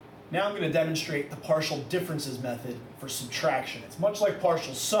Now I'm going to demonstrate the partial differences method for subtraction. It's much like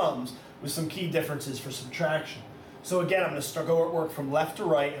partial sums with some key differences for subtraction. So again, I'm going to work from left to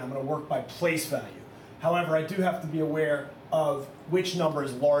right, and I'm going to work by place value. However, I do have to be aware of which number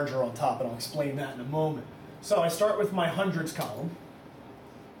is larger on top, and I'll explain that in a moment. So I start with my hundreds column.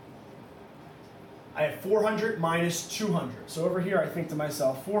 I have 400 minus 200. So over here I think to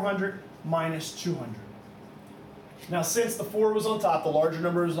myself, 400 minus 200. Now since the 4 was on top, the larger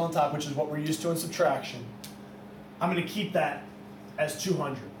number is on top, which is what we're used to in subtraction, I'm going to keep that as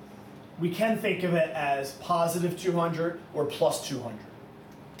 200. We can think of it as positive 200 or plus 200.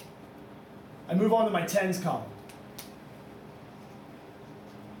 I move on to my tens column.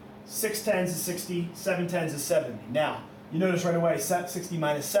 6 tens is 60, 7 tens is 70. Now, you notice right away, 60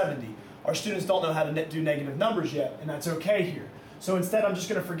 minus 70. Our students don't know how to do negative numbers yet, and that's okay here. So instead, I'm just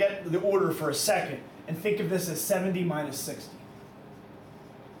going to forget the order for a second and think of this as 70 minus 60.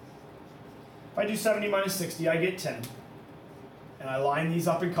 If I do 70 minus 60, I get 10. And I line these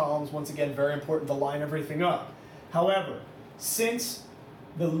up in columns. Once again, very important to line everything up. However, since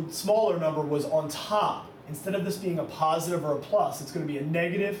the smaller number was on top, instead of this being a positive or a plus, it's going to be a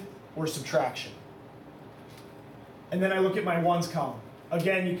negative or subtraction. And then I look at my ones column.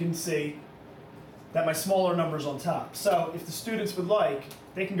 Again, you can see that my smaller number is on top. So if the students would like,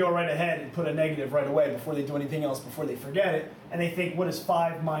 they can go right ahead and put a negative right away before they do anything else, before they forget it, and they think, what is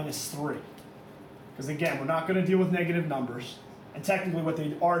 5 minus 3? Because again, we're not going to deal with negative numbers, and technically what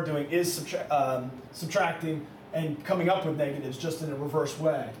they are doing is subtracting and coming up with negatives just in a reverse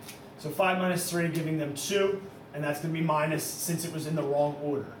way. So 5 minus 3 giving them 2, and that's going to be minus since it was in the wrong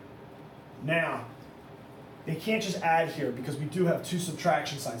order. Now, they can't just add here because we do have two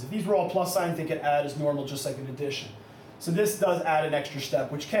subtraction signs. If these were all plus signs, they could add as normal, just like an addition. So this does add an extra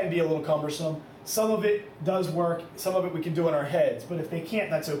step, which can be a little cumbersome. Some of it does work, some of it we can do in our heads, but if they can't,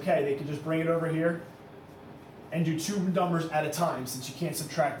 that's okay. They can just bring it over here and do two numbers at a time, since you can't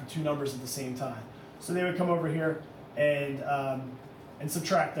subtract the two numbers at the same time. So they would come over here and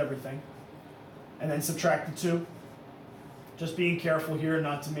subtract everything, and then subtract the 2. Just being careful here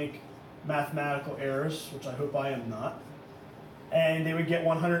not to make mathematical errors, which I hope I am not. And they would get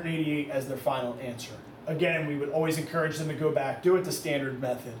 188 as their final answer. Again, we would always encourage them to go back, do it the standard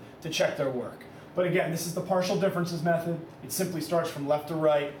method to check their work. But again, this is the partial differences method. It simply starts from left to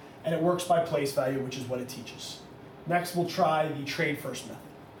right, and it works by place value, which is what it teaches. Next, we'll try the trade first method.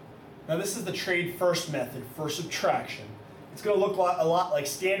 Now this is the trade first method for subtraction. It's going to look a lot like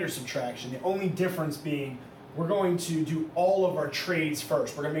standard subtraction, the only difference being we're going to do all of our trades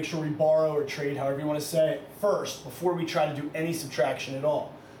first. We're going to make sure we borrow or trade, however you want to say it, first before we try to do any subtraction at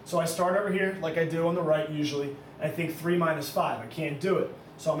all. So I start over here like I do on the right usually, and I think 3 minus 5. I can't do it.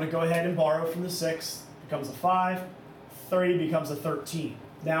 So I'm going to go ahead and borrow from the 6. Becomes a 5. 3 becomes a 13.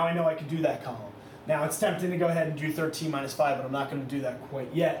 Now I know I can do that column. Now it's tempting to go ahead and do 13 minus 5, but I'm not going to do that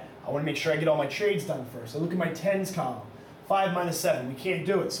quite yet. I want to make sure I get all my trades done first. I look at my tens column. 5 minus 7. We can't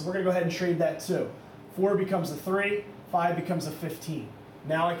do it, so we're going to go ahead and trade that too. 4 becomes a 3, 5 becomes a 15.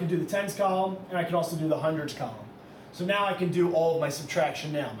 Now I can do the tens column, and I can also do the hundreds column. So now I can do all of my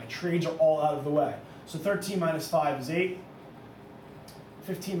subtraction now. My trades are all out of the way. So 13 minus 5 is 8.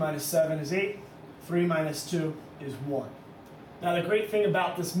 15 minus 7 is 8. 3 minus 2 is 1. Now the great thing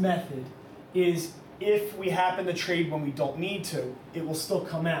about this method is if we happen to trade when we don't need to, it will still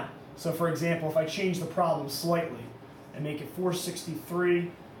come out. So for example, if I change the problem slightly and make it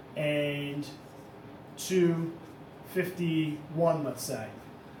 463 and 251, let's say,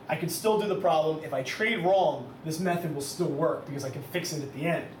 I can still do the problem. If I trade wrong, this method will still work because I can fix it at the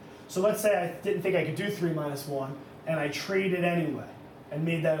end. So let's say I didn't think I could do 3 minus 1, and I traded anyway and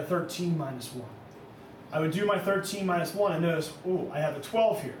made that a 13 minus 1. I would do my 13 minus 1 and notice, ooh, I have a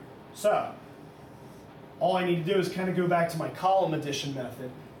 12 here. So all I need to do is kind of go back to my column addition method,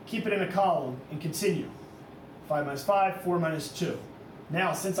 keep it in a column, and continue. 5 minus 5, 4 minus 2.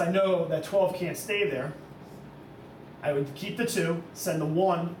 Now, since I know that 12 can't stay there, I would keep the 2, send the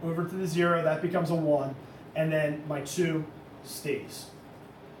 1 over to the 0, that becomes a 1, and then my 2 stays.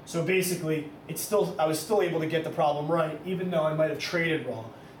 So basically, I was still able to get the problem right, even though I might have traded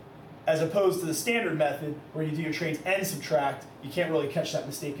wrong. As opposed to the standard method, where you do your trades and subtract, you can't really catch that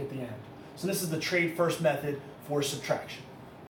mistake at the end. So this is the trade first method for subtraction.